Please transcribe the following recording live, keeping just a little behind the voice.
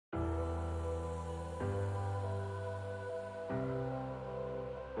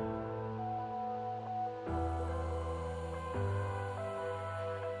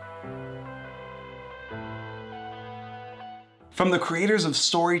From the creators of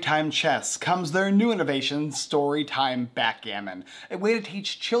Storytime Chess comes their new innovation, Storytime Backgammon, a way to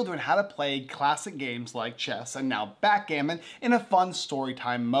teach children how to play classic games like chess and now backgammon in a fun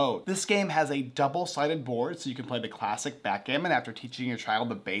storytime mode. This game has a double-sided board so you can play the classic backgammon after teaching your child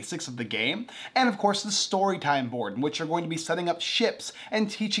the basics of the game, and of course the Storytime board, in which you're going to be setting up ships and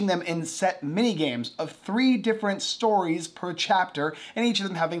teaching them in set mini-games of 3 different stories per chapter, and each of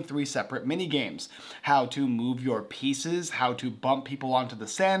them having 3 separate mini-games. How to move your pieces, how to bump people onto the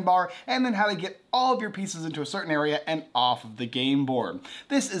sandbar, and then how to get all of your pieces into a certain area and off of the game board.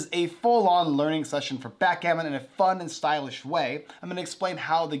 This is a full-on learning session for backgammon in a fun and stylish way. I'm going to explain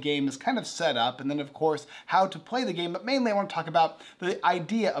how the game is kind of set up, and then of course how to play the game, but mainly I want to talk about the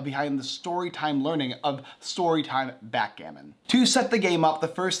idea behind the storytime learning of Storytime Backgammon. To set the game up, the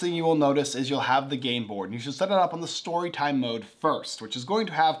first thing you will notice is you'll have the game board, and you should set it up on the Storytime mode first, which is going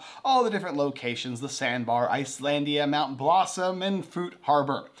to have all the different locations: the sandbar, Icelandia, Mount Blossom, and Fruit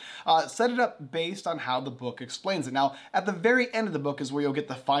Harbor. Set it up based on how the book explains it. Now, at the very end of the book is where you'll get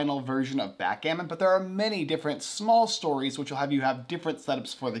the final version of backgammon, but there are many different small stories which will have you have different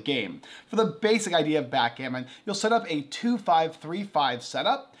setups for the game. For the basic idea of backgammon, you'll set up a 2-5-3-5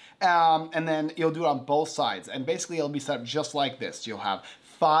 setup, and then you'll do it on both sides. And basically it'll be set up just like this. You'll have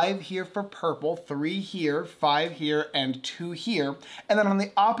 5 here for purple, 3 here, 5 here, and 2 here. And then on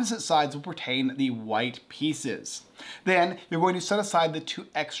the opposite sides will pertain the white pieces. Then you're going to set aside the 2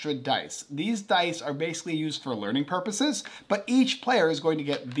 extra dice. These dice are basically used for learning purposes, but each player is going to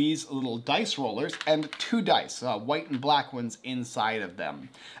get these little dice rollers and 2 dice, white and black ones, inside of them.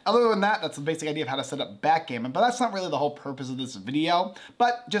 Other than that, that's the basic idea of how to set up backgammon, but that's not really the whole purpose of this video.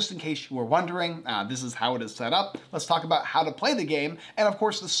 But just in case you were wondering, this is how it is set up. Let's talk about how to play the game, and of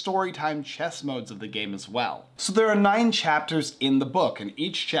course the Storytime chess modes of the game as well. So there are 9 chapters in the book, and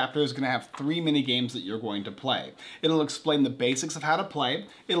each chapter is going to have 3 mini games that you're going to play. It'll explain the basics of how to play.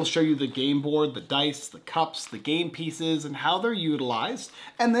 It'll show you the game board, the dice, the cups, the game pieces, and how they're utilized.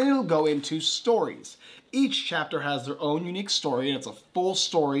 And then it'll go into stories. Each chapter has their own unique story, and it's a full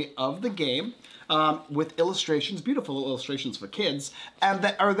story of the game. With illustrations, beautiful illustrations for kids, and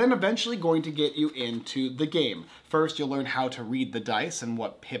that are then eventually going to get you into the game. First, you'll learn how to read the dice and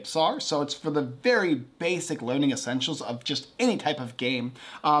what pips are, so it's for the very basic learning essentials of just any type of game,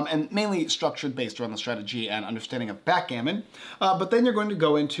 and mainly structured based around the strategy and understanding of backgammon. But then you're going to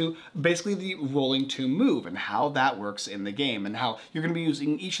go into basically the rolling to move and how that works in the game, and how you're going to be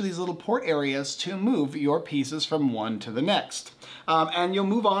using each of these little port areas to move your pieces from one to the next. And you'll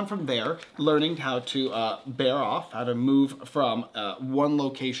move on from there, learning how to bear off, how to move from one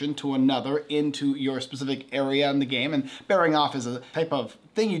location to another into your specific area in the game. And bearing off is a type of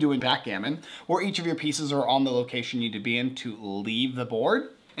thing you do in backgammon, where each of your pieces are on the location you need to be in to leave the board.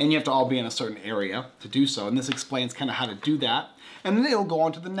 And you have to all be in a certain area to do so. And this explains kind of how to do that. And then it'll go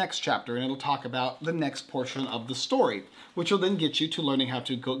on to the next chapter, and it'll talk about the next portion of the story, which will then get you to learning how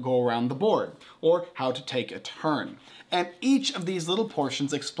to go around the board, or how to take a turn. And each of these little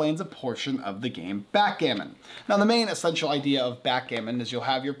portions explains a portion of the game backgammon. Now, the main essential idea of backgammon is you'll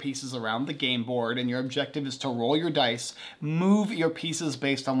have your pieces around the game board, and your objective is to roll your dice, move your pieces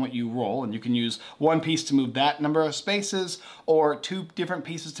based on what you roll, and you can use 1 piece to move that number of spaces, or 2 different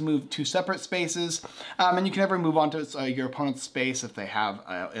pieces to move 2 separate spaces. And you can never move on to your opponent's space if they have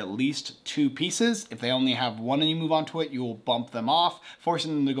at least 2 pieces. If they only have 1 and you move onto it, you will bump them off,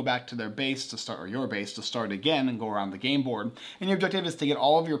 forcing them to go back to their base to start, or your base to start again and go around the game board. And your objective is to get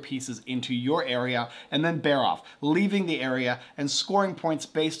all of your pieces into your area and then bear off, leaving the area and scoring points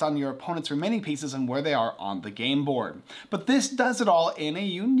based on your opponent's remaining pieces and where they are on the game board. But this does it all in a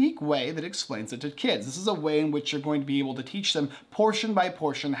unique way that explains it to kids. This is a way in which you're going to be able to teach them portion by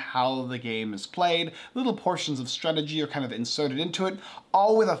portion how the game is played. Little portions of strategy are kind of inserted into it,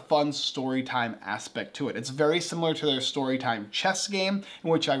 all with a fun storytime aspect to it. It's very similar to their Storytime chess game, in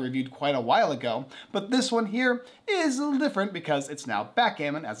which I reviewed quite a while ago, but this one here is a little different because it's now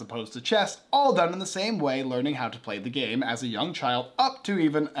backgammon as opposed to chess, all done in the same way, learning how to play the game as a young child up to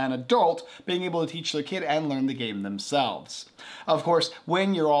even an adult, being able to teach their kid and learn the game themselves. Of course,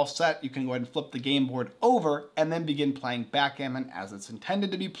 when you're all set, you can go ahead and flip the game board over and then begin playing backgammon as it's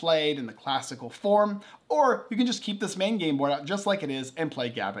intended to be played in the classical form, or you can just keep this main game board out just like it is and play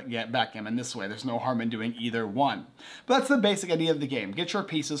backgammon this way. There's no harm in doing either one. But that's the basic idea of the game. Get your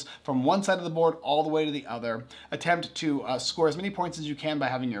pieces from one side of the board all the way to the other. Attempt to score as many points as you can by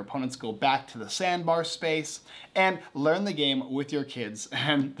having your opponents go back to the sandbar space, and learn the game with your kids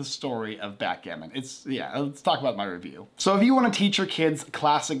and the story of backgammon. Let's talk about my review. So if you want to teach your kids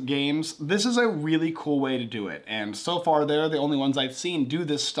classic games, this is a really cool way to do it. And so far, they're the only ones I've seen do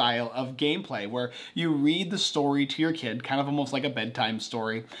this style of gameplay, where you read the story to your kid, kind kind of almost like a bedtime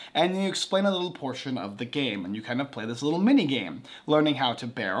story, and you explain a little portion of the game, and you kind of play this little mini game, learning how to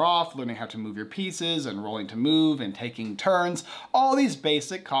bear off, learning how to move your pieces, and rolling to move, and taking turns, all these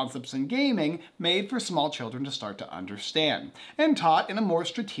basic concepts in gaming made for small children to start to understand, and taught in a more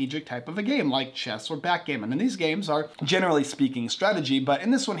strategic type of a game like chess or backgammon. And these games are, generally speaking, strategy, but in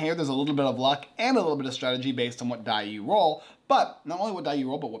this one here, there's a little bit of luck and a little bit of strategy based on what die you roll, but not only what die you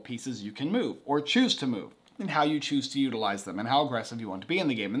roll, but what pieces you can move or choose to move, and how you choose to utilize them, and how aggressive you want to be in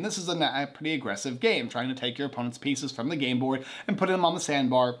the game. And this is a pretty aggressive game, trying to take your opponent's pieces from the game board and put them on the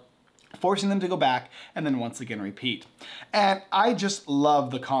sandbar, forcing them to go back, and then once again repeat. And I just love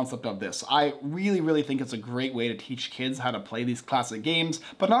the concept of this. I really think it's a great way to teach kids how to play these classic games,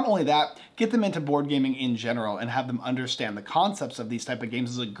 but not only that, get them into board gaming in general and have them understand the concepts of these type of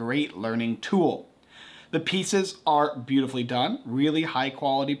games is a great learning tool. The pieces are beautifully done, really high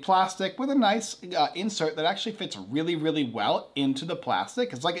quality plastic with a nice insert that actually fits really well into the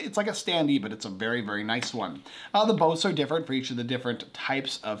plastic. It's like a standee, but it's a very nice one. The boats are different for each of the different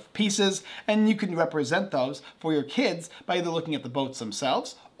types of pieces, and you can represent those for your kids by either looking at the boats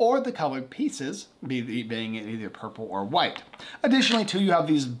themselves or the colored pieces, being either purple or white. Additionally, too, you have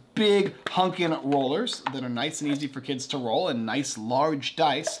these big hunkin' rollers that are nice and easy for kids to roll, and nice large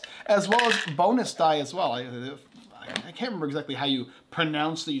dice, as well as bonus die as well. I can't remember exactly how you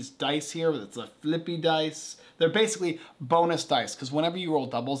pronounce these dice here, but it's a flippy dice. They're basically bonus dice, because whenever you roll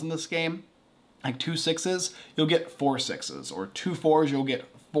doubles in this game, like 2 6s, you'll get 4 6s, or 2 4s, you'll get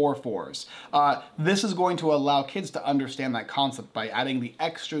 4 4s. This is going to allow kids to understand that concept by adding the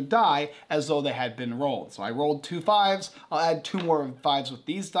extra die as though they had been rolled. So I rolled 2 5s, I'll add 2 more 5s with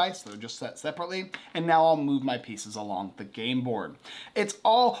these dice, they're just set separately, and now I'll move my pieces along the game board. It's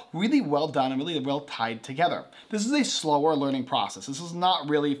all really well done and really well tied together. This is a slower learning process. This is not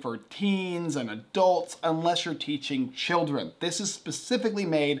really for teens and adults unless you're teaching children. This is specifically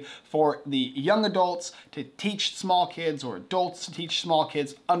made for the young adults to teach small kids, or adults to teach small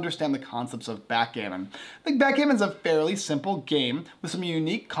kids understand the concepts of backgammon. I think backgammon is a fairly simple game with some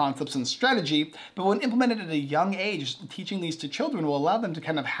unique concepts and strategy, but when implemented at a young age, teaching these to children will allow them to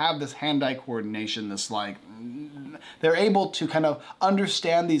kind of have this hand-eye coordination, they're able to kind of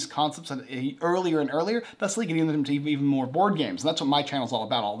understand these concepts earlier and earlier, thusly getting them to even more board games. And that's what my channel is all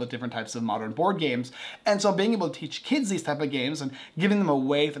about, all the different types of modern board games. And so being able to teach kids these type of games and giving them a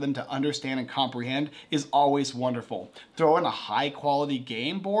way for them to understand and comprehend is always wonderful. Throw in a high quality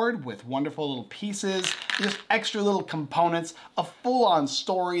game board with wonderful little pieces, just extra little components, a full-on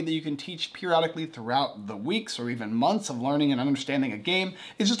story that you can teach periodically throughout the weeks or even months of learning and understanding a game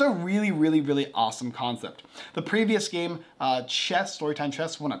is just a really awesome concept. The previous game, Chess, Storytime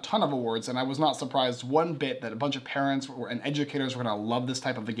Chess, won a ton of awards, and I was not surprised one bit that a bunch of parents and educators were going to love this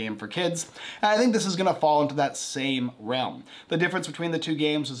type of a game for kids. And I think this is going to fall into that same realm. The difference between the two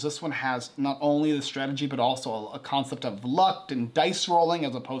games is this one has not only the strategy, but also a concept of luck and dice rolling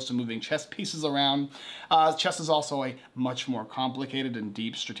as opposed to moving chess pieces around. Chess is also a much more complicated and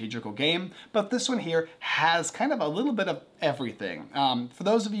deep strategical game, but this one here has kind of a little bit of everything. For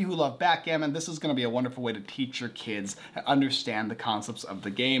those of you who love backgammon, this is going to be a wonderful way to teach your kids and understand the concepts of the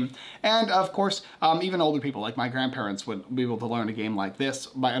game. And of course, even older people like my grandparents would be able to learn a game like this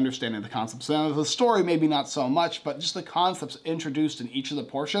by understanding the concepts. Now, the story maybe not so much, but just the concepts introduced in each of the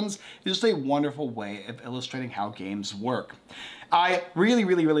portions is just a wonderful way of illustrating how games work. I really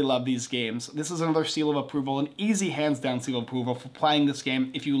love these games. This is another seal of approval, an easy hands-down seal of approval for playing this game.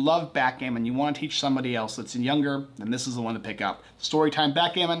 If you love backgammon and you want to teach somebody else that's younger, then this is the one to pick up. Storytime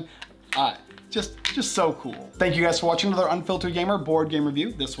Backgammon, just so cool. Thank you guys for watching another Unfiltered Gamer board game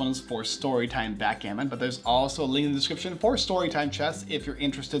review. This one is for Storytime Backgammon, but there's also a link in the description for Storytime Chess if you're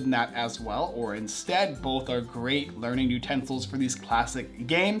interested in that as well, or instead, both are great learning utensils for these classic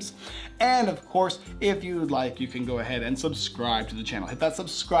games. And of course, if you'd like, you can go ahead and subscribe to the channel. Hit that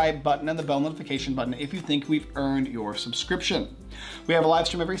subscribe button and the bell notification button if you think we've earned your subscription. We have a live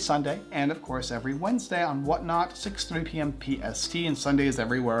stream every Sunday, and of course every Wednesday on Whatnot, 6:30 p.m. PST, and Sundays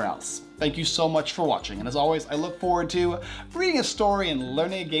everywhere else. Thank you so much for watching, and as always, I look forward to reading a story and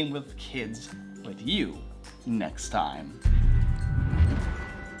learning a game with kids with you next time.